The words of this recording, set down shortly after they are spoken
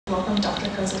Welcome, Dr.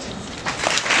 Kozatin.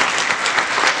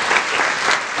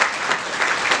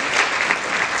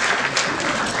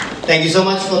 Thank you so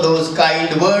much for those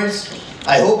kind words.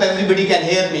 I hope everybody can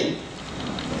hear me.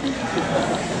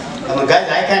 Come on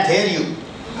guys, I can't hear you.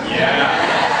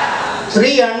 Yeah.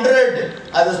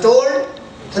 300, I was told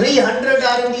 300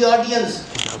 are in the audience.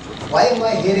 Why am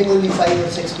I hearing only 5 or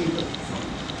 6 people?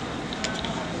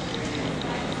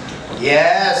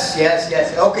 Yes.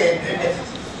 Okay.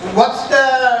 What's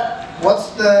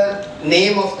the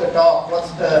name of the talk?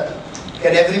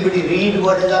 Can everybody read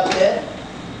what is up there?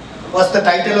 What's the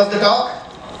title of the talk?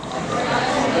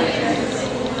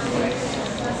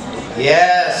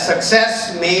 Yes,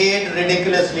 success made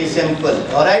ridiculously simple.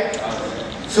 All right.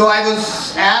 So I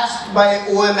was asked by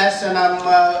OMS, and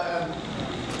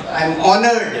I'm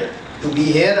honored to be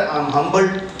here. I'm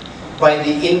humbled by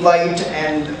the invite,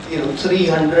 and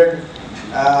 300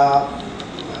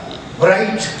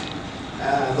 bright,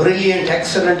 brilliant,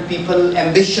 excellent people,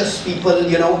 ambitious people.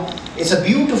 It's a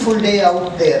beautiful day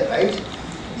out there, right?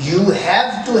 You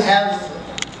have to have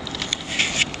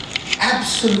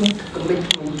absolute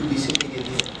commitment to be sitting in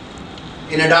here,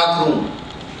 in a dark room,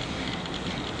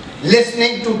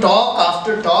 listening to talk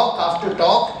after talk after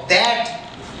talk.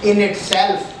 That in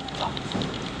itself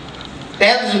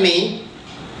tells me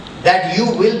that you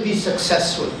will be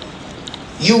successful.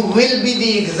 You will be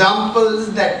the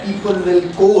examples that people will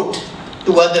quote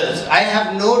to others. I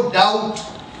have no doubt,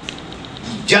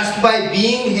 just by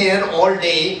being here all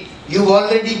day, you've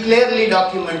already clearly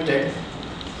documented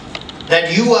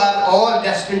that you are all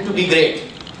destined to be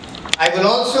great. I will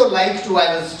also like to,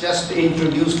 I was just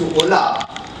introduced to Ola,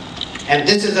 and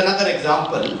this is another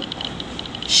example.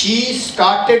 She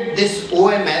started this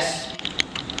OMS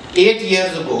 8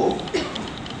 years ago,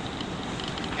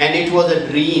 and it was a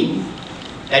dream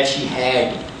that she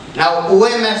had. Now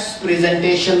OMS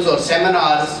presentations or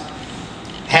seminars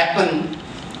happen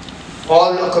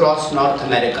all across North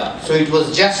America. So it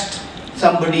was just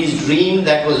somebody's dream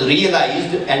that was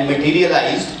realized and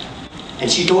materialized. And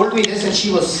she told me this, and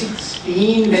she was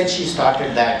 16 when she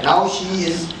started that. Now she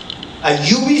is a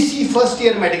UBC first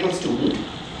year medical student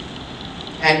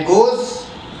and goes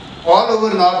all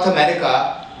over North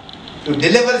America to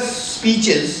deliver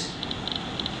speeches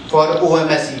for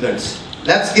OMS events.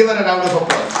 Let's give her a round of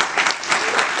applause.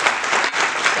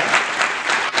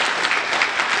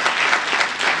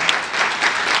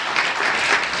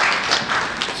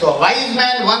 So a wise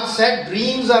man once said,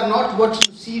 dreams are not what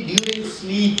you see during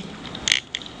sleep.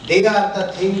 They are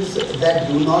the things that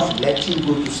do not let you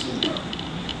go to sleep.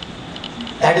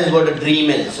 That is what a dream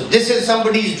is. So this is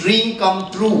somebody's dream come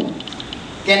true.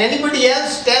 Can anybody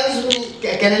else tell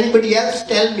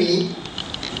me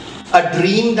a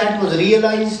dream that was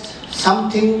realized,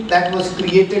 something that was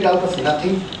created out of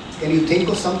nothing? Can you think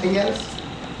of something else?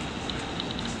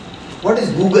 What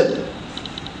is Google?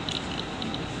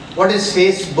 What is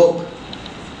Facebook?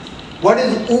 What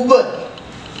is Uber?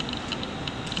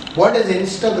 What is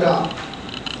Instagram?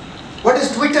 What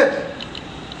is Twitter?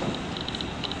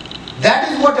 That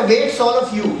is what awaits all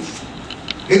of you.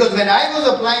 Because when I was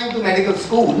applying to medical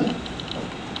school,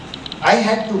 I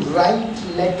had to write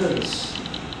letters.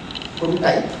 Couldn't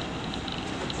type.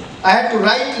 I had to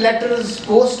write letters,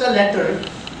 post a letter,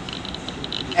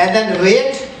 and then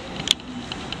wait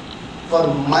for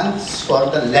months for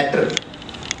the letter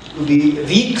to be,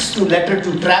 weeks to letter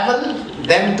to travel,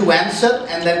 them to answer,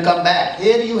 and then come back.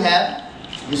 Here you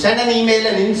send an email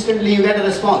and instantly you get a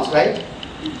response, right?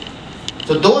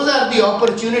 So those are the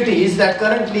opportunities that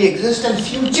currently exist, and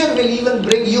future will even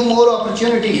bring you more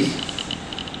opportunities.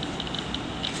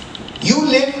 You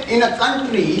live in a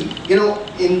country,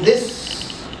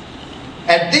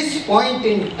 at this point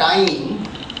in time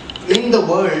in the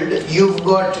world, you've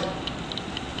got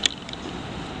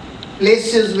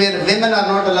places where women are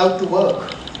not allowed to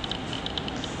work.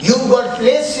 You've got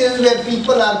places where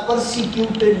people are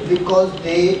persecuted because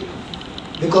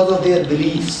of their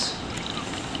beliefs.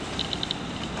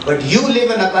 But you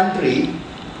live in a country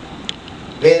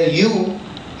where you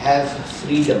have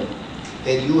freedom,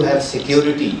 where you have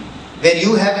security, where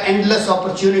you have endless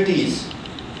opportunities.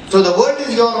 So the world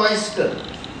is your oyster.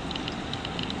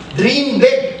 Dream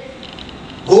big.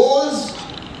 Goals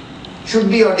should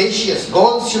be audacious.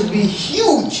 Goals should be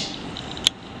huge.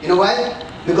 You know why?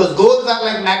 Because goals are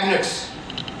like magnets.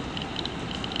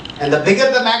 And the bigger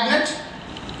the magnet,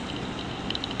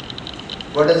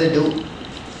 what does it do?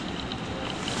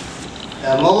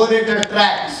 The more it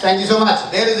attracts. Thank you so much.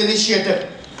 There is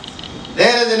initiative.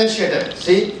 There is initiative.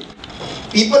 See?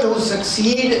 People who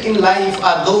succeed in life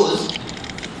are those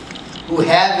who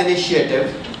have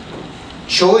initiative,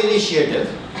 show initiative,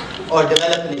 or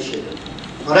develop initiative.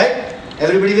 Alright?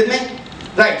 Everybody with me?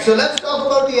 Right, so let's talk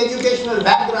about the educational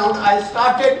background. I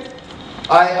started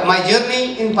my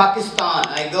journey in Pakistan.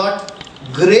 I got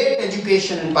great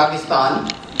education in Pakistan.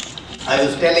 I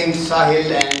was telling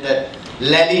Sahil and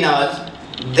Lalinaz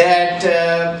that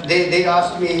they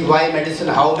asked me why medicine,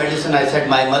 how medicine. I said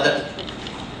my mother.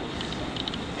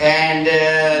 And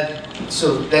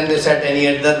so then they said any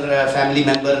other family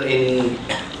member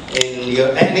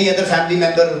any other family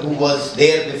member who was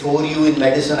there before you in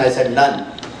medicine? I said none.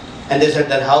 And they said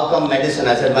then how come medicine?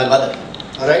 I said my mother.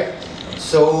 Alright.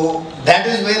 So that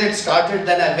is where it started.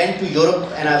 Then I went to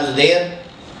Europe and I was there.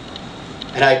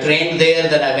 And I trained there.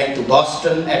 Then I went to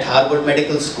Boston at Harvard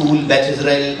Medical School, Beth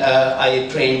Israel. I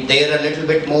trained there a little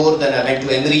bit more. Then I went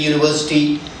to Emory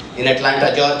University in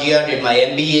Atlanta, Georgia, did my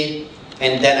MBA.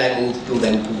 And then I moved to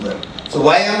Vancouver. So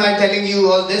why am I telling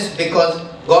you all this? Because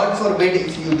God forbid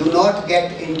if you do not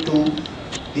get into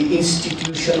the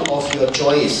institution of your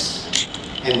choice,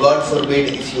 and God forbid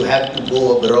if you have to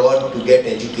go abroad to get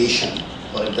education.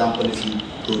 For example, if you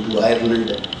go to Ireland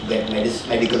to get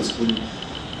medical school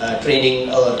training,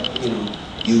 or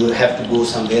you have to go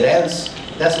somewhere else,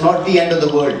 that's not the end of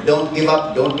the world. Don't give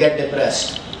up, don't get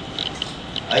depressed.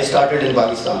 I started in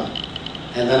Pakistan,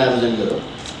 and then I was in Europe,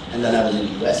 and then I was in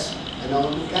US, and now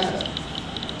I'm in Canada.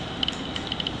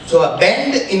 So a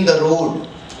bend in the road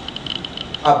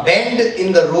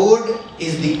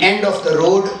is the end of the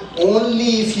road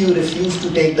only if you refuse to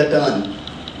take the turn.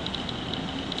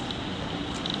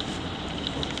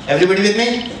 Everybody with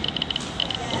me?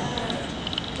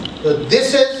 So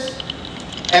this is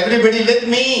everybody with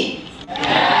me?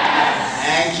 Yes.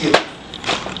 Thank you.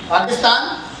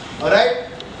 Pakistan, alright?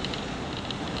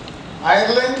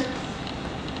 Ireland,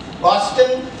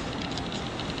 Boston,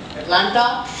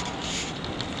 Atlanta,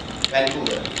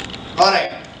 Vancouver.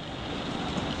 Alright.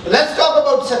 Let's talk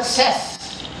about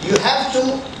success. You have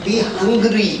to be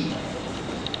hungry.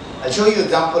 I'll show you an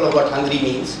example of what hungry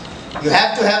means. You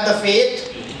have to have the faith.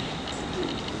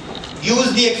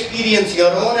 Use the experience,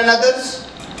 your own and others.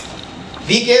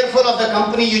 Be careful of the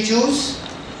company you choose.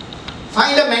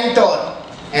 Find a mentor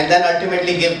and then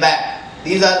ultimately give back.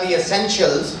 These are the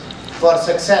essentials for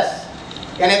success.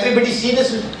 Can everybody see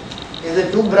this? Is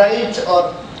it too bright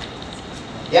or?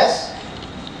 Yes?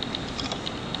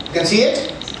 You can see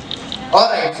it?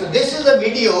 Alright, so this is a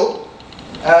video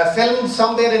filmed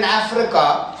somewhere in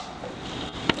Africa,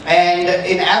 and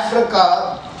in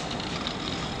Africa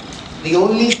the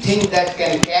only thing that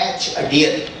can catch a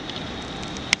deer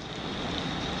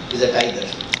is a tiger.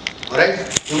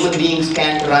 Alright? Human beings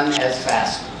can't run as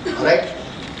fast. Alright?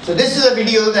 So this is a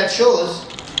video that shows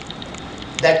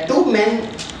that two men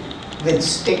with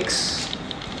sticks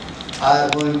are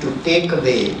going to take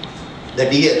away the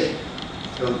deer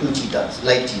from two cheetahs,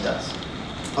 light cheetahs.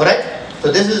 Alright?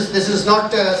 So this is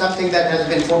not something that has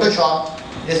been photoshopped.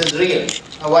 This is real.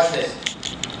 Now watch this.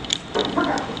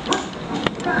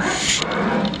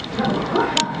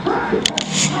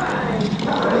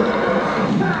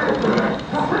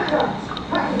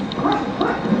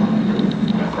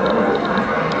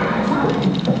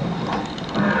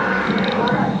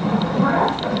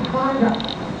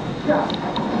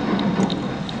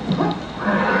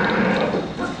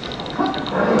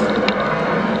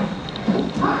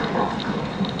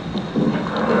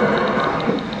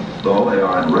 Though they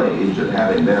are enraged at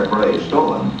having their prey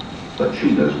stolen, the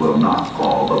cheetahs will not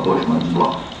call the bushman's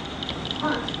bluff.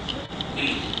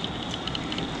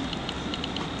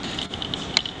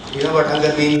 You know what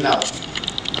hunger means now?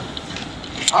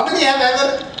 How many have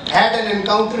ever had an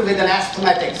encounter with an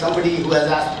asthmatic, somebody who has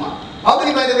asthma? How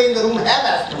many, by the way, in the room have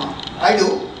asthma? I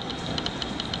do.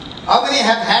 How many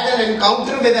have had an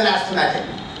encounter with an asthmatic?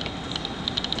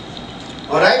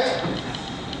 Alright?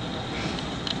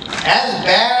 As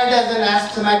bad as an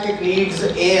asthmatic needs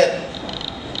air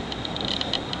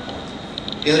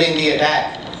during the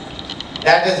attack,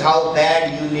 that is how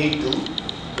bad you need to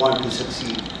want to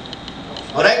succeed.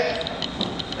 Alright?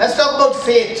 Let's talk about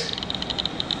faith.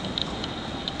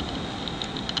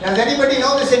 Does anybody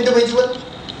know this individual?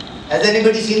 Has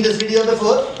anybody seen this video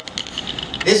before?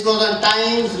 This was on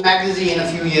Times magazine a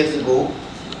few years ago.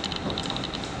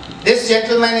 This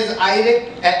gentleman is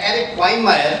Eric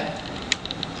Weinmeier.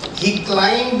 He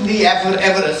climbed the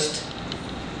Everest.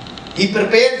 He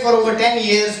prepared for over 10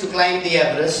 years to climb the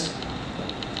Everest.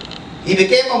 He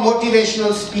became a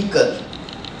motivational speaker,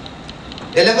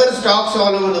 delivers talks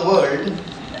all over the world.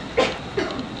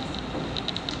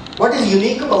 What is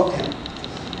unique about him?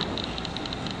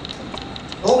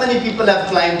 So many people have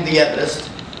climbed the Everest.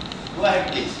 Go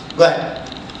ahead, please. Go ahead.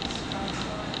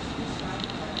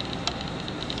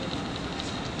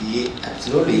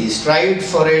 Absolutely. He strived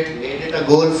for it, made it a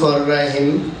goal for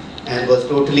him, and was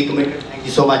totally committed. Thank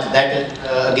you so much. That is,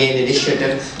 again,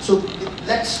 initiative. So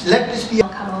let this be. I'll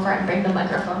come over and bring the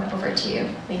microphone over to you.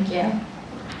 Thank you.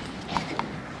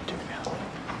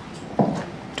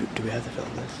 Do we have to film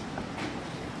this?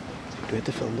 Do we have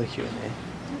to film the Q&A? I don't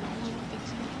think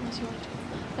so, unless you want to.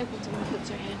 Like when someone puts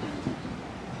their hand in.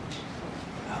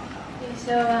 Okay,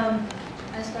 so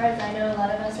as far as I know, a lot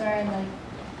of us are in like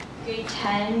grade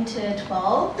 10 to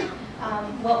 12.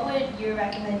 What would your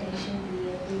recommendation be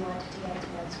if we wanted to get into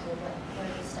med school? What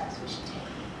are the steps we should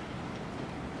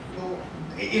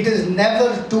take? It is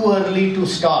never too early to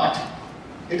start.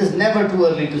 It is never too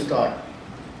early to start.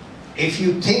 If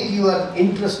you think you are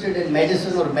interested in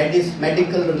medicine or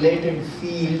medical related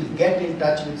field, get in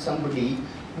touch with somebody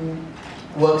who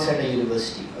works at a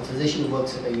university, a physician who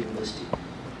works at a university.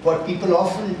 What people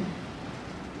often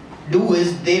do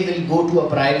is they will go to a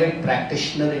private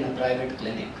practitioner in a private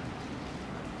clinic.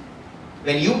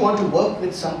 When you want to work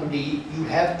with somebody, you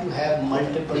have to have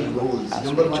multiple goals.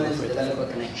 Number one is develop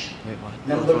a connection.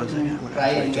 Number two, try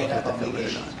and get a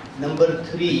publication. Number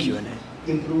three,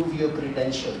 improve your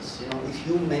credentials. If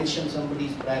you mention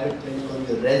somebody's private clinic on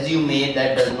your resume,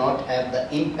 that does not have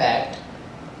the impact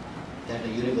that a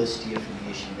university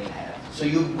affiliation will have. So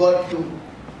you've got to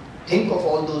think of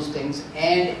all those things,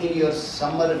 and in your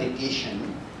summer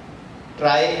vacation,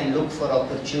 try and look for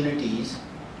opportunities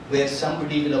where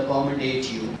somebody will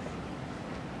accommodate you.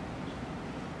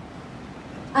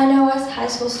 I know as high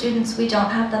school students we don't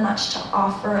have that much to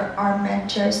offer our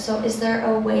mentors, so is there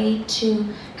a way to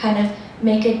kind of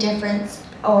make a difference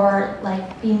or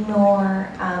like be more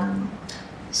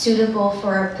suitable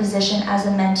for a position as a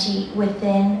mentee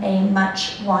within a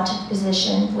much wanted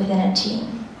position within a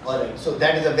team? Alright, so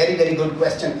that is a very, very good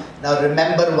question. Now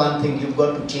remember one thing, you've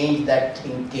got to change that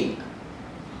thinking.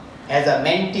 As a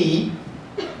mentee,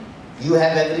 you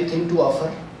have everything to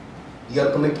offer,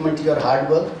 your commitment, your hard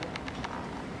work.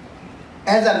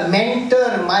 As a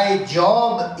mentor, my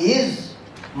job is,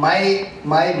 my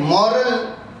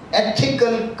moral,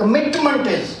 ethical commitment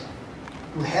is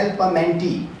to help a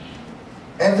mentee.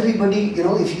 Everybody,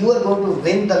 if you are going to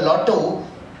win the lotto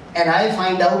and I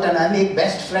find out and I make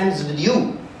best friends with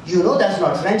you, that's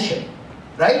not friendship,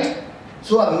 right?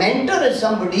 So a mentor is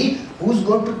somebody who's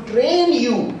going to train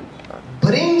you,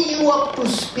 bring you up to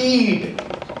speed.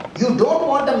 You don't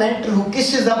want a mentor who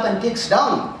kisses up and kicks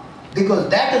down, because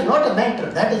that is not a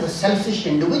mentor, that is a selfish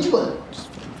individual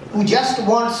who just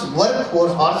wants work for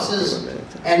horses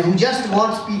and who just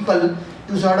wants people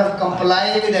to sort of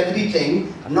comply with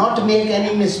everything, not make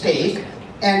any mistake,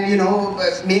 and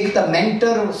make the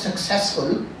mentor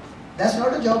successful. That's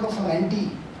not a job of a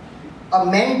mentee. A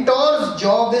mentor's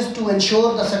job is to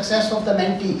ensure the success of the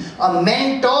mentee. A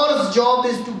mentor's job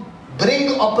is to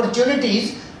bring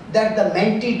opportunities that the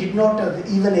mentee did not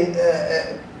even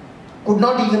could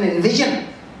not even envision,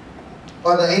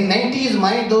 or in mentee's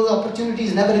mind those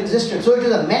opportunities never existed. So it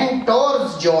is a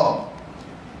mentor's job.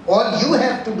 All you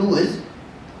have to do is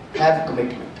have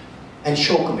commitment and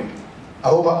show commitment. I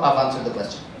hope I've answered the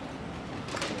question.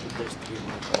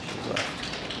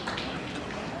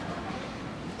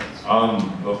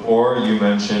 Before you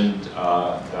mentioned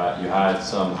that you had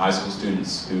some high school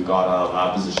students who got a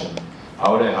lab position.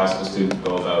 How would a high school student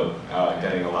go about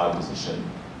getting a lab position?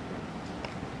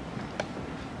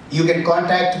 You can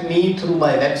contact me through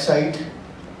my website.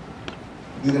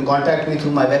 You can contact me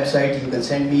through my website. You can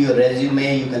send me your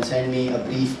resume. You can send me a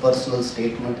brief personal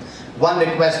statement. One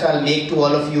request I'll make to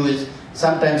all of you is,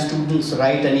 sometimes students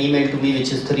write an email to me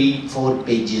which is 3-4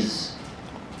 pages.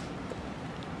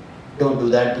 Don't do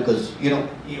that, because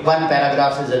one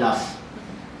paragraph is enough.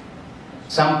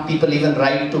 Some people even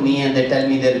write to me and they tell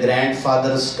me their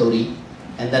grandfather's story,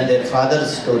 and then their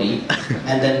father's story,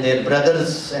 and then their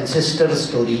brothers and sisters'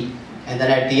 story, and then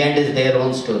at the end is their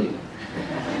own story.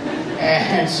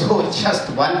 And so just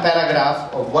one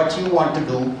paragraph of what you want to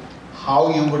do,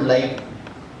 how you would like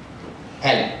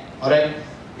help. Alright?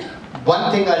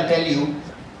 One thing I'll tell you,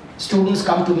 students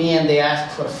come to me and they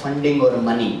ask for funding or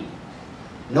money.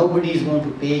 Nobody is going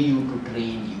to pay you to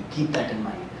train you. Keep that in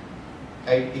mind.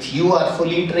 Right? If you are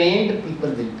fully trained, people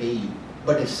will pay you.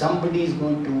 But if somebody is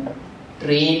going to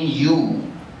train you,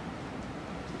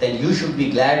 then you should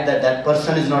be glad that that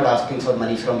person is not asking for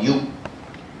money from you.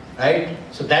 Right?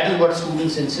 So that is what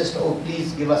students insist, oh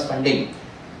please give us funding.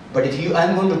 But if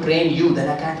I'm going to train you, then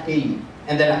I can't pay you.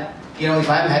 And then, if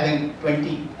I'm having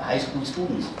 20 high school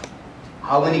students,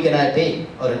 how many can I pay?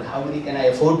 Or how many can I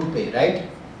afford to pay, right?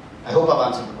 I hope I've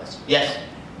answered the question. Yes?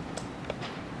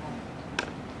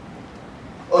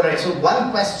 Alright, so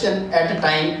one question at a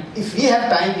time. If we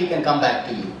have time, we can come back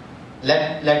to you.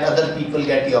 Let other people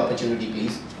get the opportunity,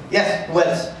 please. Yes, who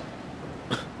else?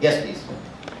 Yes, please.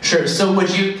 Sure. So would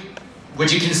you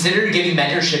consider giving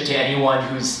mentorship to anyone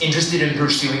who's interested in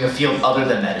pursuing a field other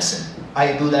than medicine?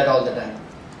 I do that all the time.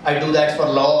 I do that for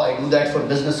law, I do that for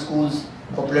business schools,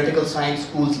 for political science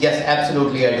schools. Yes,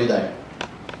 absolutely, I do that.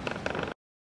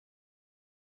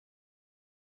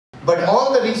 But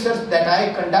all the research that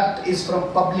I conduct is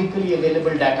from publicly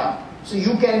available data. So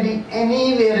you can be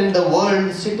anywhere in the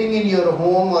world, sitting in your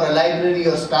home or a library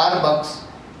or Starbucks,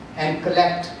 and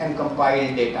collect and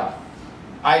compile data.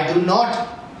 I do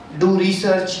not do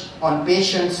research on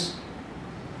patients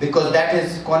because that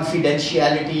is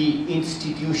confidentiality,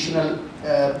 institutional,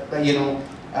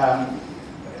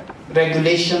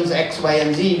 regulations X, Y,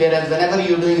 and Z. Whereas whenever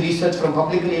you're doing research from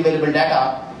publicly available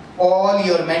data, all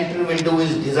your mentor will do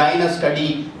is design a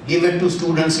study, give it to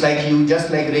students like you, just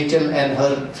like Rachel and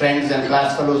her friends and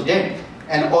class fellows did,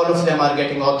 and all of them are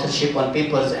getting authorship on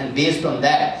papers, and based on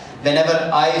that,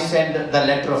 whenever I send the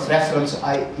letter of reference,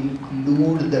 I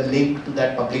include the link to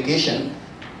that publication,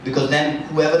 because then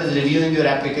whoever is reviewing your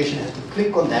application has to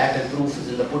click on that, and proof is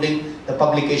in the pudding, the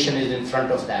publication is in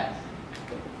front of that.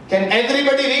 Can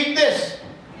everybody read this?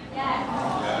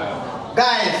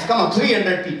 Guys, come on,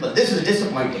 300 people. This is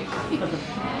disappointing.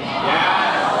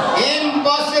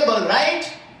 Impossible, right?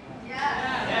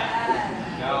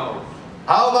 No.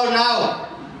 How about now?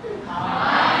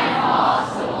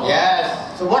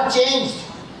 Yes. So what changed?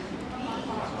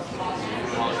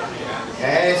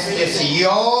 Yes, it's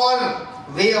your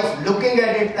way of looking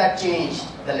at it that changed.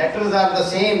 The letters are the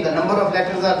same, the number of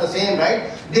letters are the same, right?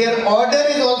 Their order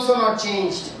is also not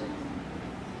changed.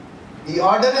 The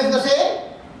order is the same.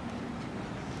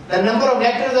 The number of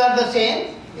letters are the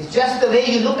same. It's just the way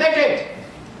you look at it.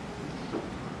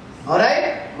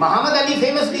 Alright? Muhammad Ali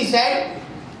famously said,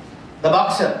 the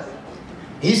boxer,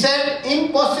 he said,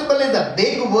 impossible is a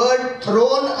big word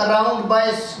thrown around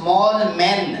by small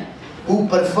men who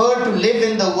prefer to live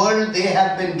in the world they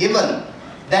have been given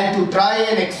than to try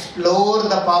and explore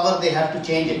the power they have to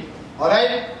change it.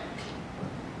 Alright?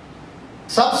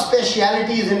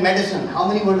 Subspecialties in medicine. How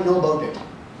many want to know about it?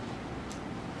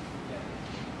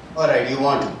 Alright, you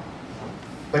want to.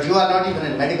 But you are not even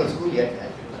in medical school yet.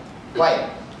 Why?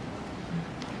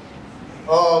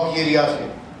 Oh,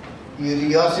 curiosity.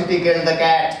 Curiosity killed the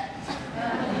cat.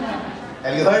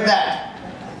 Have you heard that?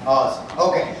 Awesome.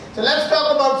 Okay. So let's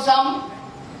talk about some.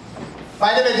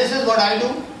 By the way, this is what I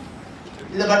do.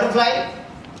 This is a butterfly.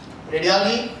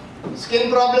 Radiology.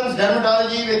 Skin problems,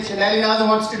 dermatology, which Lalinaz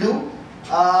wants to do.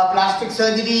 Plastic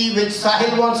surgery, which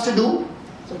Sahil wants to do.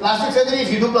 So plastic surgery,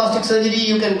 if you do plastic surgery,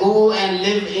 you can go and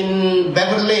live in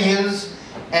Beverly Hills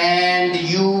and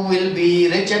you will be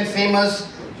rich and famous,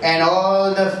 and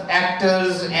all the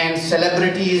actors and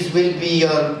celebrities will be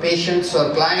your patients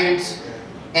or clients.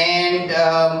 And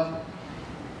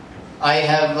I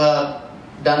have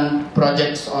done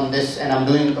projects on this, and I'm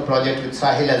doing a project with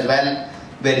Sahil as well,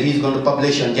 where he's going to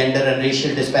publish on gender and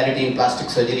racial disparity in plastic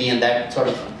surgery, and that sort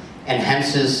of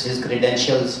enhances his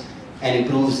credentials and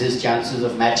improves his chances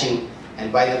of matching.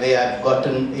 And by the way, I've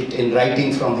gotten it in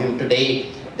writing from him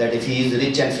today that if he is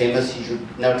rich and famous, he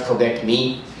should not forget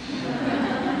me.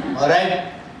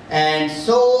 Alright? And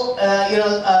so,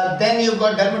 then you've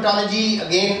got dermatology,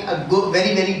 again, a good,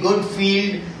 very, very good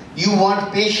field. You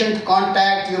want patient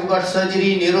contact, you've got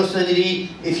surgery, neurosurgery.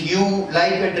 If you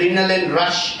like adrenaline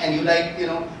rush and you like,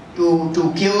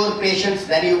 to cure patients,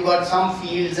 then you've got some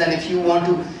fields. And if you want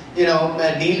to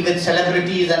deal with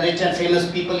celebrities and rich and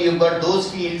famous people, you've got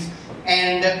those fields.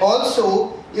 And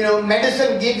also,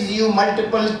 medicine gives you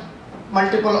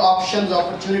multiple options,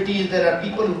 opportunities. There are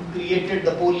people who created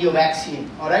the polio vaccine,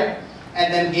 alright,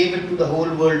 and then gave it to the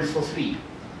whole world for free.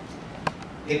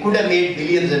 They could have made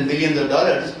billions and billions of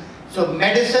dollars. So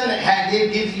medicine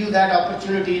gives you that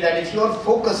opportunity that if your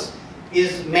focus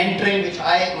is mentoring, which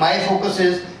my focus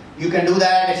is, you can do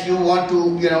that. If you want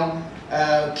to,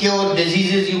 cure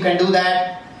diseases, you can do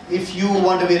that. If you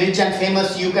want to be rich and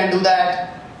famous, you can do that.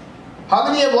 How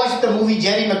many have watched the movie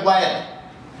Jerry Maguire?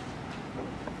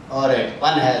 Alright,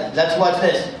 one has. Let's watch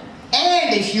this.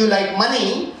 And if you like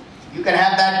money, you can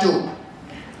have that too.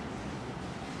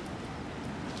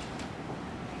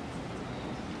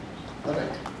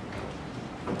 Alright.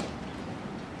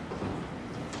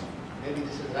 Maybe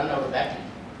this has run out of battery.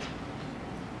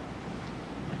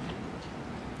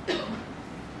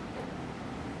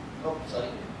 Oh, sorry.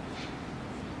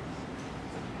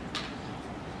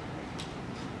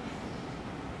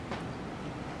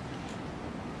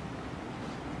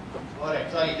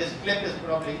 Alright, sorry, this clip is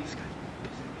probably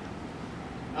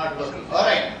not working.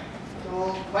 Alright, so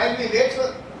while we wait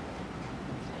for...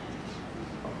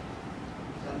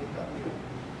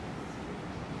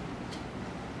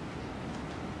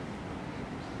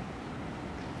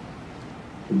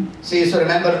 See, so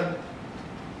remember,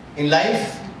 in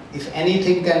life, if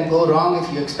anything can go wrong,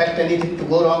 if you expect anything to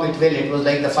go wrong, it will. It was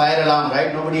like the fire alarm,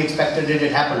 right? Nobody expected it,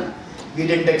 it happened. We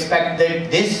didn't expect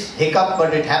that this hiccup,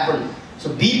 but it happened.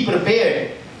 So be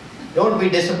prepared. Don't be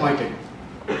disappointed.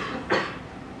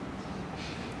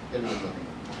 You're not looking.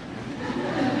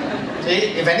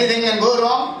 See, if anything can go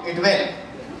wrong, it will.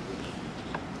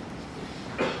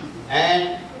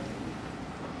 And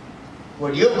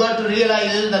what you've got to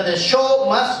realize is that the show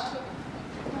must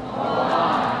go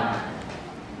on.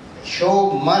 The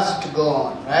show must go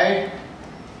on, right?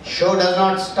 Show does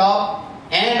not stop.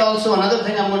 And also another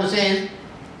thing I'm going to say is,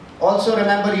 also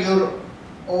remember you're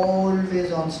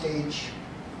always on stage.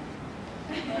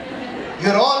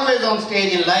 You're always on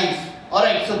stage in life.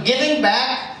 Alright, so giving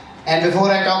back, and before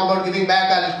I talk about giving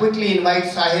back, I'll quickly invite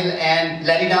Sahil and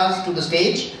Lalinas to the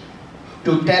stage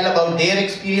to tell about their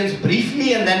experience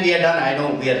briefly, and then we are done. I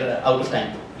know we are out of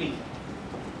time. Please.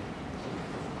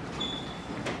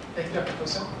 Thank you, Dr.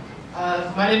 Kosa.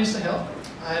 My name is Sahil.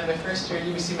 I'm a first year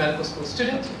UBC Medical School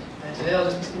student, and today I'll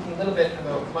just be speaking a little bit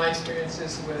about my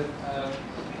experiences with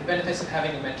the benefits of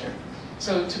having a mentor.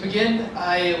 So to begin,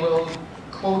 I will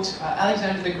quote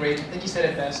Alexander the Great. I think he said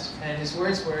it best, and his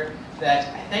words were that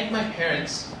I thank my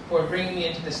parents for bringing me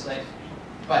into this life,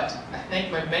 but I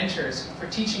thank my mentors for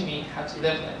teaching me how to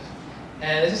live life.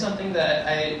 And this is something that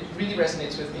really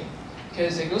resonates with me,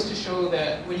 because it goes to show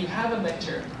that when you have a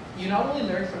mentor, you not only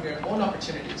learn from your own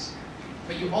opportunities,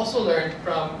 but you also learn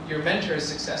from your mentor's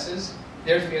successes,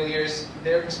 their failures,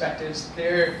 their perspectives,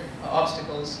 their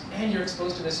obstacles, and you're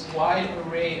exposed to this wide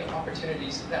array of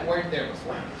opportunities that weren't there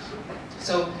before.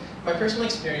 So my personal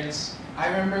experience, I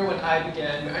remember when I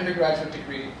began my undergraduate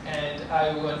degree and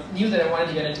I knew that I wanted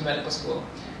to get into medical school.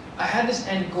 I had this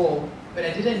end goal, but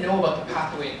I didn't know about the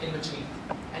pathway in between.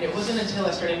 And it wasn't until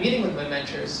I started meeting with my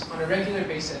mentors on a regular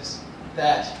basis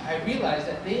that I realized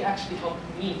that they actually helped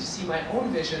me to see my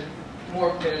own vision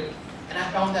more clearly. And I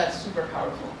found that super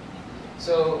powerful.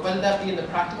 So whether that be in the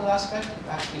practical aspect of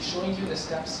actually showing you the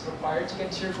steps required to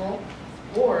get to your goal,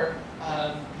 or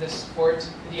the support,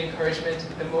 the encouragement,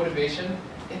 the motivation,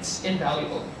 it's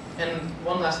invaluable. And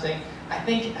one last thing, I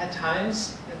think at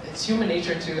times it's human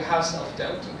nature to have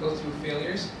self-doubt and go through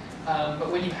failures,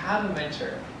 but when you have a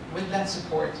mentor, with that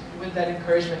support, with that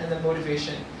encouragement and the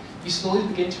motivation, you slowly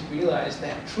begin to realize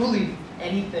that truly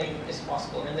anything is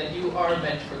possible and that you are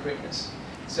meant for greatness.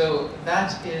 So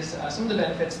that is some of the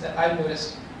benefits that I've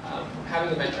noticed from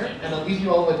having a mentor, and I'll leave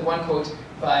you all with one quote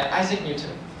by Isaac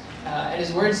Newton. And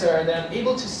his words are that I'm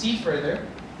able to see further,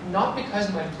 not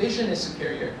because my vision is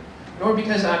superior, nor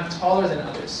because I'm taller than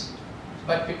others,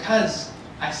 but because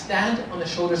I stand on the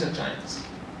shoulders of giants,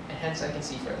 and hence I can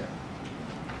see further.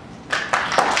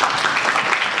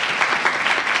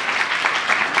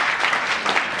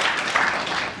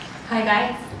 Hi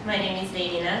guys, my name is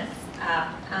Ladinas.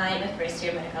 I'm a first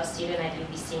year medical student at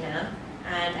UBC now,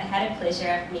 and I had a pleasure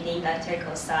of meeting Dr.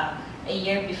 Kosa a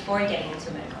year before getting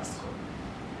into medical school.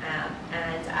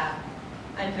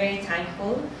 I'm very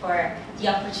thankful for the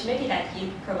opportunity that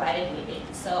he provided me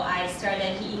with. So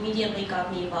he immediately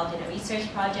got me involved in a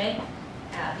research project,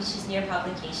 which is near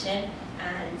publication,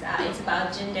 and it's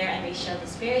about gender and racial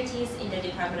disparities in the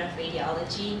Department of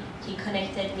Radiology. He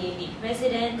connected me with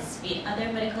residents, with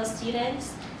other medical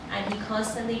students, and he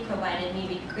constantly provided me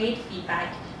with great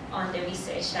feedback on the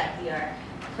research that we are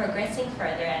progressing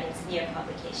further, and it's near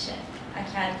publication. I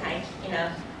can't thank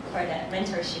enough for the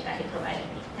mentorship that he provided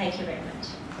me. Thank you very much.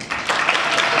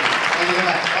 Thank you very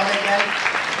much. All right, guys.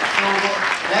 So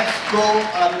let's go.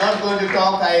 I'm not going to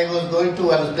talk. I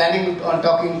was planning on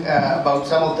talking about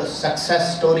some of the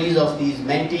success stories of these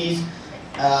mentees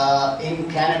in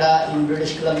Canada, in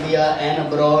British Columbia, and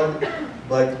abroad.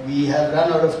 But we have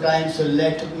run out of time, so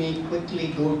let me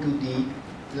quickly go to the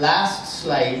last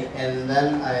slide, and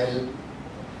then I'll.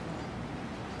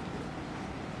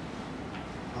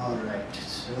 All right.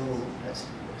 So let's do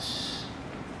this.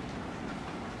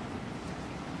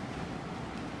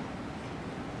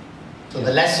 So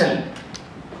the lesson: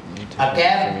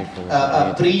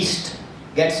 a priest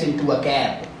gets into a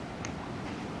cab,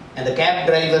 and the cab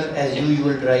driver, as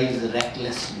usual, drives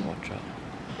recklessly.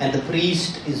 And the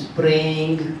priest is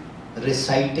praying,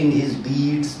 reciting his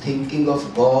beads, thinking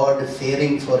of God,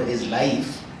 fearing for his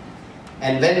life.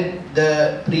 And when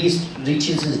the priest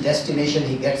reaches his destination,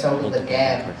 he gets out of the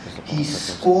cab, he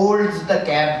scolds the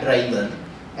cab driver,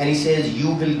 and he says,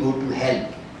 "You will go to hell."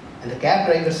 And the cab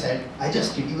driver said, "I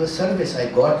just did you a service. I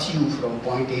got you from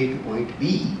point A to point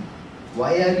B.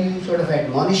 Why are you sort of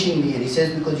admonishing me?" And he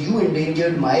says, "Because you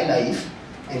endangered my life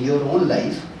and your own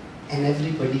life and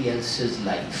everybody else's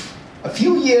life." A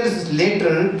few years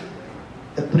later,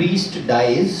 the priest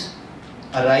dies,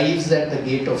 arrives at the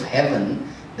gate of heaven,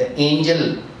 the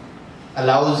angel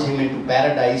allows him into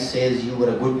paradise, says, you were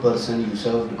a good person, you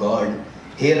served God.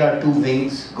 Here are 2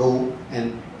 wings, go,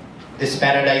 and this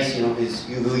paradise, is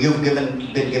you've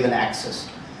been given access.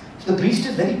 So the priest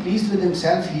is very pleased with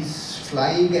himself. He's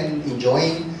flying and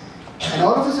enjoying, and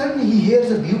all of a sudden he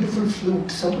hears a beautiful flute.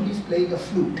 Somebody's playing a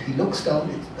flute. He looks down,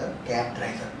 it's the cab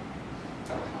driver.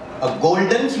 A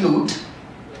golden flute,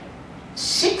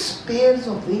 6 pairs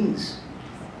of wings,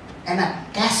 and a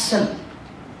castle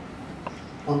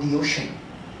on the ocean.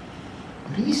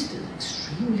 Priest is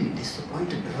extremely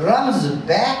disappointed, runs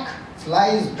back,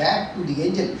 flies back to the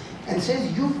angel and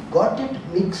says, you've got it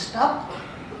mixed up.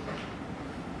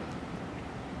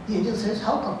 The angel says,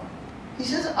 how come? He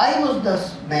says, I was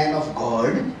the man of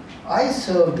God, I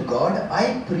served God,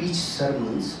 I preached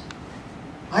sermons,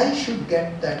 I should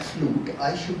get that flute,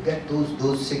 I should get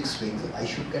those 6 wings, I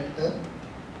should get the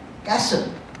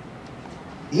castle.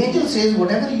 The angel says,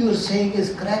 whatever you are saying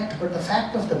is correct, but the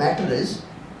fact of the matter is,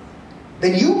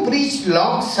 when you preached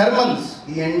long sermons,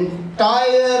 the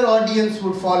entire audience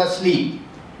would fall asleep.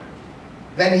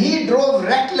 When he drove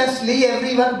recklessly,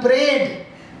 everyone prayed.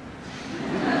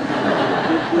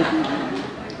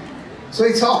 So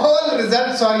it's all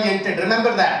results oriented.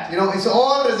 Remember that. It's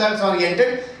all results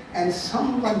oriented. And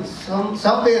somewhere,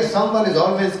 someone is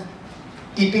always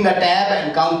keeping a tab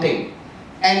and counting.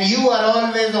 And you are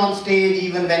always on stage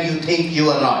even when you think you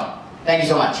are not. Thank you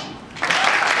so much.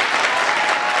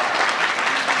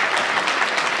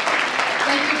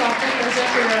 Thank you, Dr. Joseph,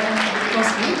 for your incredible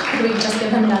speech. Could we just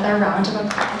give him another round of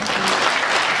applause?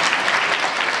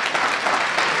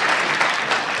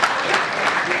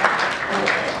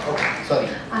 Sorry.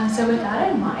 So with that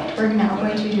in mind, we're now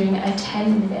going to be doing a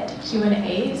 10-minute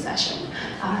Q&A session.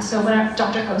 So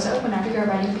Dr. Koso, whenever you're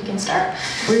ready, we can start.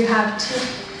 We have 2...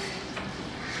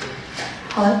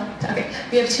 Hello? Okay.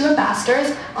 We have 2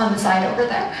 ambassadors on the side over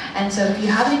there. And so if you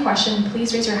have any question,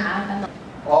 please raise your hand. And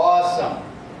Awesome.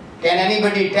 Can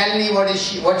anybody tell me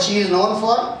what she is known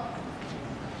for?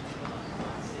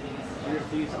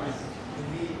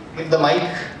 Give the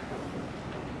mic.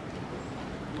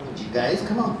 You guys,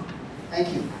 come on.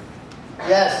 Thank you.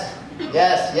 Yes,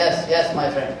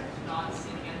 my friend.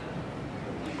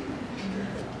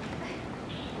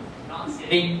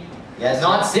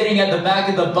 Not sitting at the back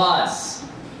of the bus.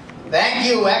 Thank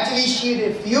you. Actually, she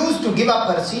refused to give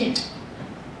up her seat.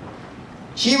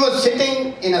 She was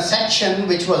sitting in a section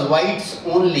which was whites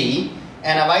only,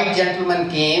 and a white gentleman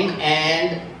came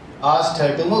and asked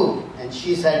her to move. And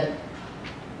she said,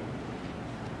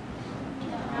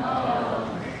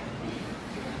 no.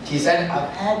 She said, I've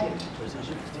had it.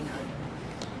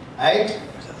 Right?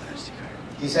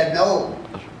 She said, no.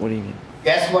 What do you mean?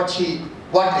 Guess what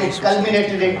it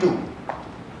culminated into?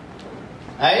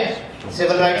 Right?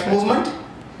 Civil rights movement.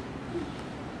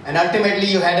 And ultimately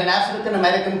you had an African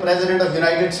American president of the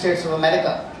United States of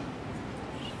America.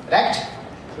 Correct?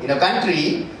 In a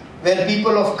country where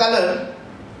people of color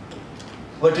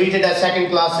were treated as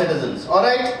second-class citizens.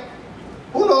 Alright?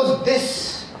 Who knows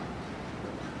this?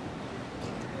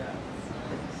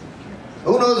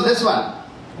 Who knows this one?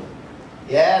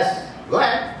 Yes. Go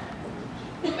ahead.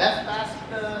 Let's pass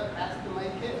the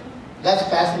mic here. Let's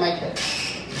pass the mic here.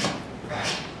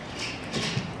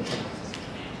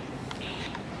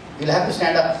 You'll have to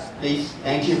stand up, please.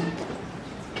 Thank you.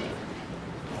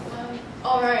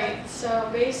 All right. So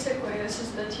basically, this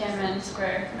is the Tiananmen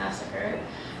Square massacre.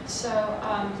 So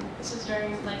this was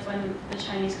during when the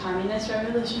Chinese Communist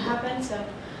Revolution happened. So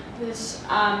this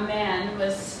man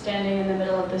was standing in the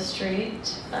middle of the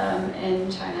street in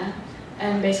China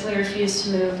and basically refused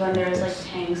to move when there was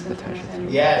tanks in front of him.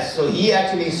 Yes. So he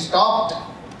actually stopped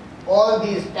all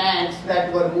these tanks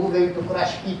that were moving to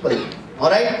crush people. All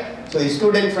right. So he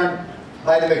stood in front.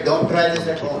 By the way, don't try this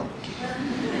at home.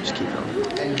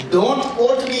 And don't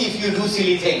quote me if you do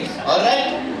silly things. All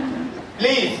right?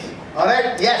 Please. All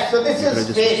right? Yes. So this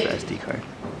is faith.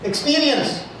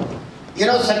 Experience.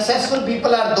 Successful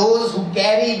people are those who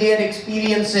carry their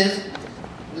experiences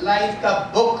like a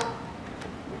book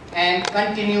and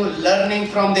continue learning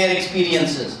from their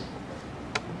experiences.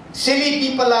 Silly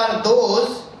people are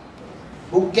those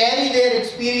who carry their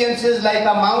experiences like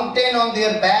a mountain on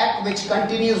their back which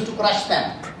continues to crush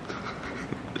them.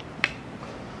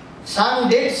 Sun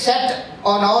did set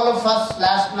on all of us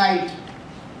last night.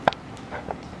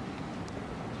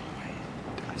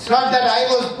 It's not that I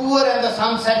was poor and the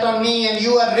sun set on me and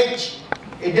you are rich.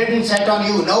 It didn't set on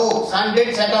you. No, sun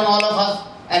did set on all of us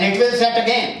and it will set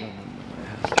again.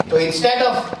 So instead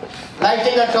of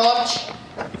lighting a torch,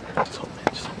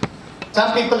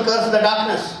 some people curse the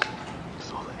darkness.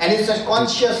 And it's a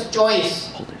conscious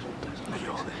choice.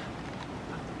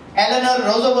 Eleanor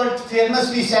Roosevelt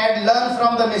famously said, learn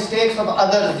from the mistakes of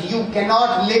others. You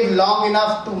cannot live long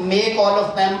enough to make all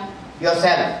of them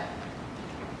yourself.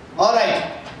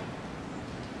 Alright.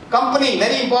 Company,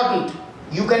 very important.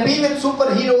 You can be with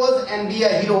superheroes and be a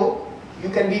hero. You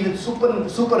can be with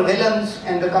super villains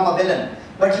and become a villain.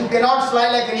 But you cannot fly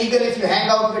like an eagle if you hang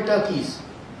out with turkeys.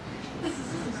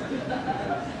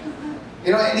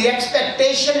 You know, the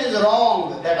expectation is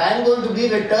wrong that I'm going to be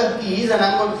with turkeys and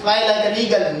I'm going to fly like an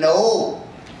eagle. No.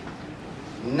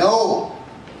 No.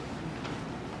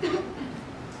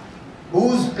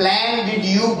 Whose plan did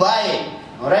you buy?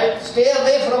 Alright? Stay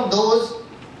away from those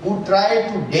who try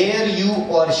to dare you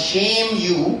or shame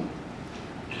you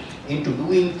into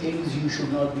doing things you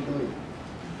should not be doing.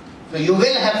 So you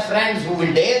will have friends who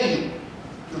will dare you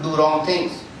to do wrong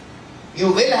things. You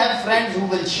will have friends who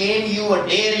will shame you or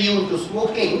dare you to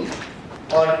smoking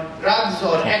or drugs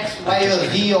or X, Y or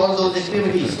Z, all those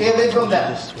activities. Stay away from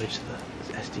them.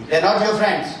 They're not your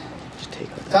friends.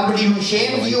 Somebody who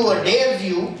shames you or dares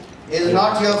you is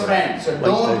not your friend. So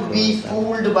don't be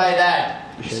fooled by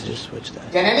that. We should just switch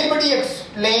that. Can anybody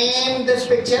explain this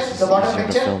picture, the bottom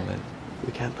picture?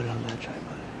 We can't put it on that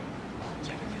tripod.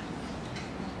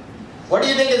 What do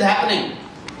you think is happening?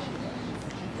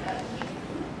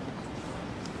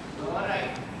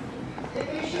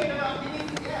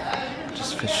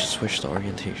 Just switch the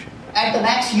orientation. At the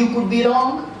max, you could be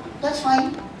wrong. That's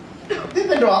fine. We've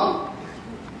been wrong.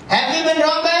 Have we been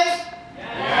wrong, guys?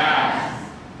 Yeah.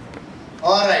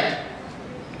 All right.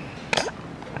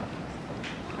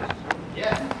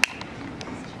 Yeah.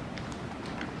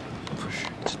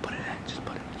 Just put it in. Just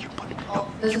put it. You put it in.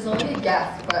 Oh, this is only a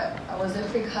guess, but was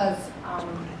it because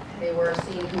they were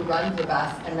seeing who runs the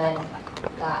best, and then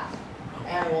that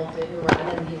animal didn't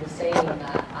run, and he was saying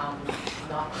that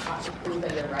not to prove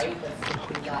that you're right, but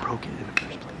simply that you broke it in the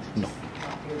first place. No,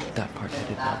 that part I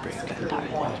did not break. That part I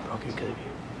was broken because of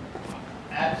you.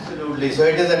 Absolutely. So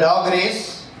it is a dog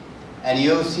race, and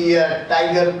you see a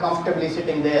tiger comfortably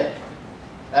sitting there,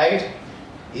 right?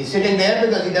 He's sitting there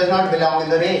because he does not belong in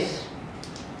the race.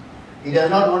 He does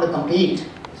not want to compete.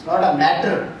 It's not a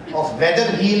matter of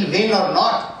whether he'll win or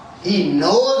not. He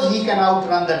knows he can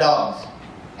outrun the dogs,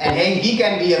 and he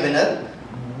can be a winner.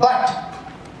 But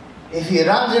if he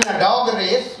runs in a dog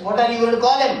race, what are you going to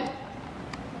call him?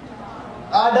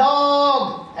 A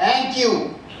dog. Thank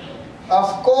you.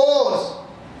 Of course.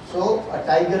 So a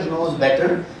tiger knows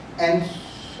better, and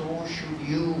so should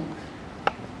you.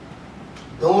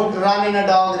 Don't run in a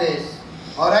dog race.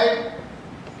 Alright?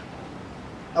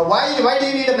 Now why do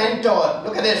you need a mentor?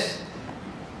 Look at this.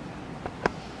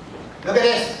 Look at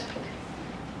this.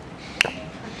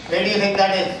 Where do you think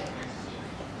that is?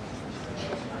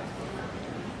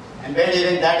 And where do you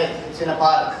think that is? It's in a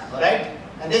park. Alright?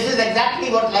 And this is exactly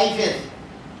what life is.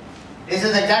 This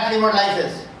is exactly what life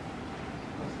is.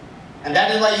 And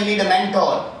that is why you need a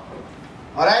mentor.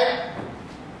 Alright?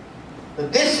 So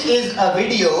this is a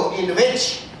video in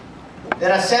which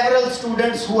there are several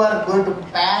students who are going to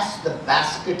pass the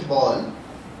basketball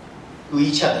to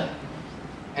each other.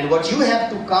 And what you have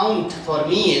to count for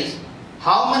me is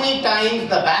how many times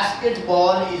the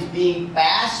basketball is being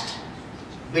passed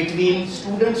between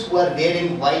students who are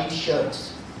wearing white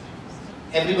shirts.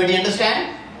 Everybody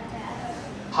understand?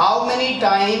 How many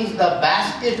times the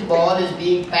basketball is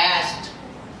being passed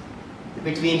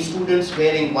between students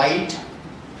wearing white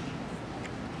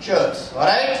shirts,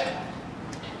 alright?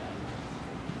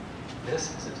 This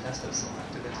is a test of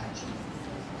selective attention.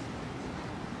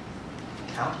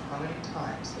 Count how many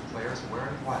times the players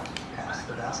wearing white pass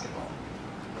the basketball.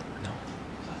 No.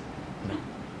 No.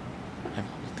 I'm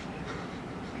holding it.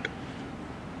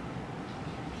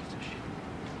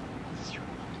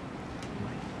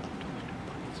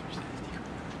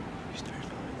 You started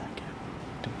following that gap.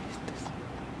 Don't use this.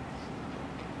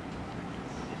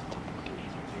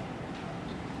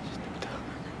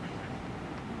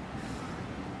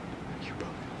 You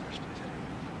broke it in the first place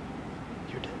anyway.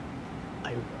 You're dead. I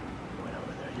went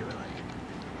over there. You were like...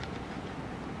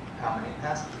 How many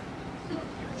passes?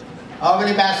 How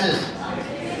many passes?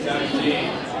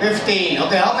 15.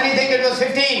 Okay, how many think it was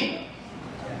 15?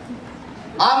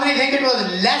 How many think it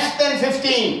was less than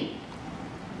 15?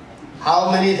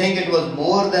 How many think it was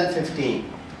more than 15?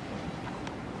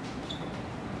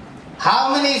 How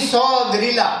many saw a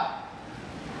gorilla?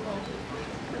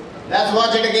 Let's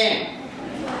watch it again.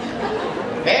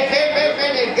 Wait,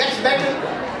 it gets better.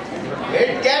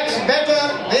 It gets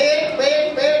better. Wait.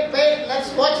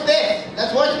 Let's watch this.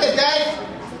 Let's watch this, guys.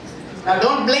 Now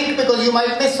don't blink because you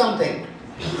might miss something.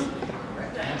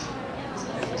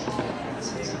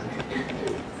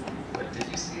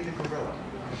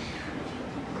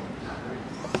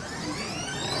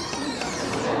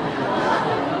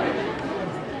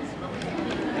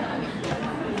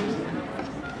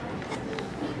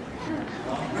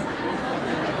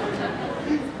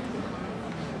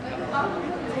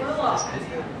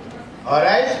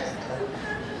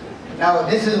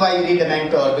 This is why you need a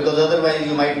mentor, because otherwise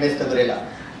you might miss the gorilla.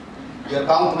 Your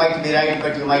count might be right,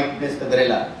 but you might miss the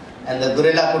gorilla. And the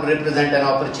gorilla could represent an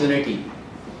opportunity.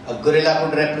 A gorilla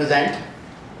could represent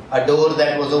a door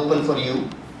that was open for you.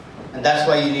 And that's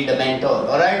why you need a mentor,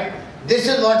 alright? This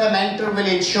is what a mentor will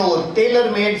ensure,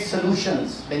 tailor-made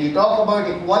solutions. When you talk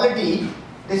about equality,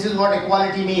 this is what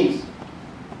equality means.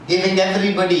 Giving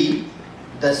everybody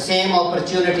the same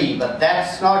opportunity, but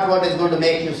that's not what is going to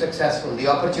make you successful. The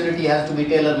opportunity has to be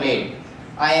tailor-made.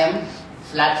 I am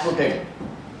flat-footed.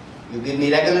 You give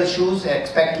me regular shoes,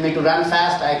 expect me to run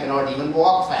fast, I cannot even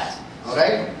walk fast,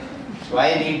 alright? So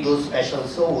I need those special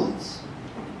soles.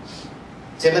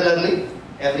 Similarly,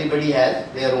 everybody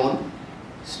has their own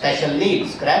special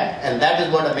needs, correct? And that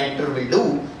is what a mentor will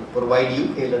do, provide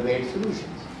you tailor-made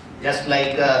solutions. Just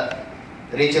like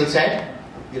Rachel said,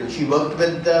 she worked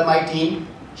with my team.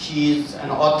 She is an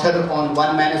author on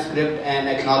one manuscript and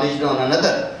acknowledged on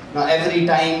another. Now every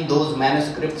time those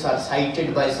manuscripts are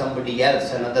cited by somebody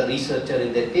else, another researcher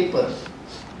in their paper,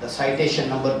 the citation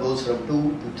number goes from 2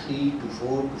 to 3 to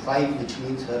 4 to 5, which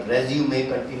means her resume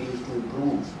continues to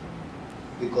improve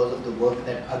because of the work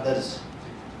that others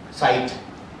cite,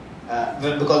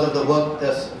 because of the work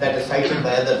that is cited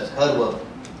by others, her work.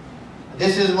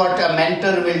 This is what a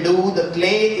mentor will do. The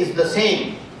clay is the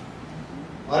same.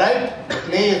 Alright? The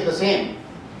clay is the same.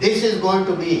 This is going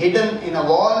to be hidden in a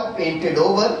wall, painted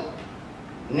over,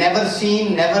 never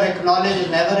seen, never acknowledged,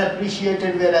 never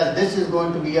appreciated, whereas this is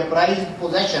going to be a prized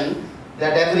possession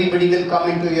that everybody will come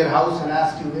into your house and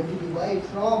ask you, where did you buy it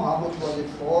from? How much was it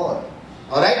for?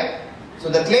 Alright? So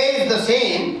the clay is the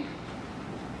same.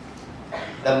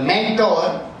 The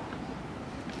mentor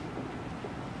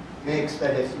makes the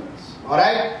difference.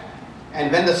 Alright?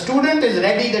 And when the student is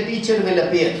ready, the teacher will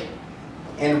appear.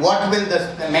 And what will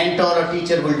the mentor or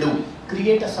teacher will do?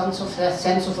 Create a sense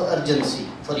of urgency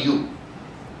for you.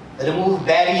 Remove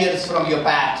barriers from your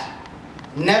path.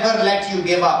 Never let you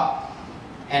give up.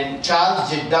 And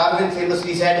Charles Darwin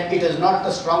famously said, it is not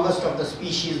the strongest of the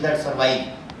species that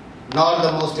survive, nor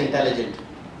the most intelligent,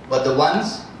 but the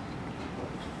ones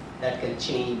that can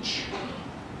change.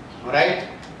 Alright?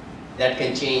 That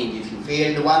can change. If you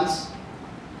failed once,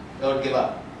 don't give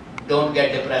up. Don't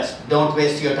get depressed. Don't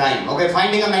waste your time. Okay,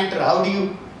 finding a mentor. How do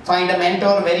you find a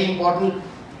mentor? Very important.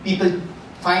 People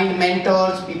find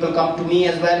mentors. People come to me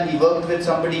as well. We worked with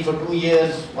somebody for 2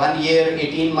 years, 1 year,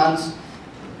 18 months.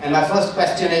 And my first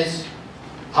question is,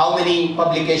 how many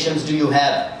publications do you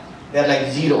have? They're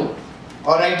like 0.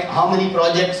 Alright, how many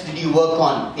projects did you work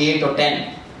on? 8 or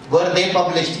 10. Were they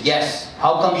published? Yes.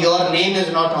 How come your name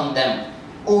is not on them?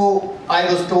 Oh,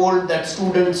 I was told that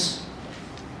students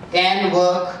can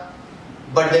work,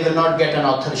 but they will not get an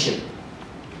authorship.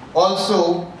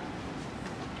 Also,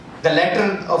 the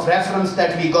letter of reference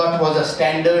that we got was a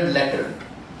standard letter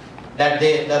that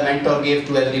the mentor gave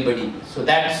to everybody. So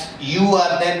that's, you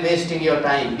are then wasting your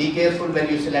time. Be careful when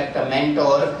you select a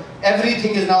mentor.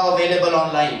 Everything is now available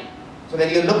online. So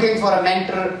when you're looking for a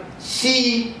mentor,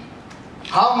 see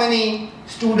how many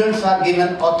students are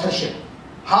given authorship.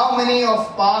 How many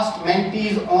of past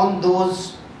mentees on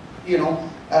those,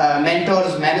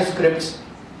 mentors' manuscripts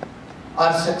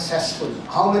are successful?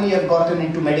 How many have gotten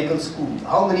into medical school?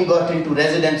 How many got into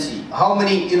residency? How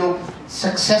many,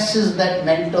 successes that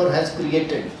mentor has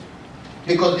created?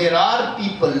 Because there are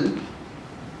people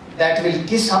that will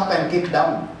kiss up and kick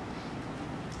down.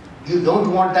 You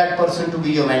don't want that person to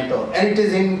be your mentor. And it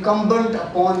is incumbent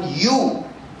upon you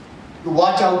to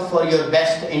watch out for your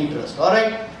best interest.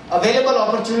 Alright? Available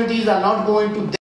opportunities are not going to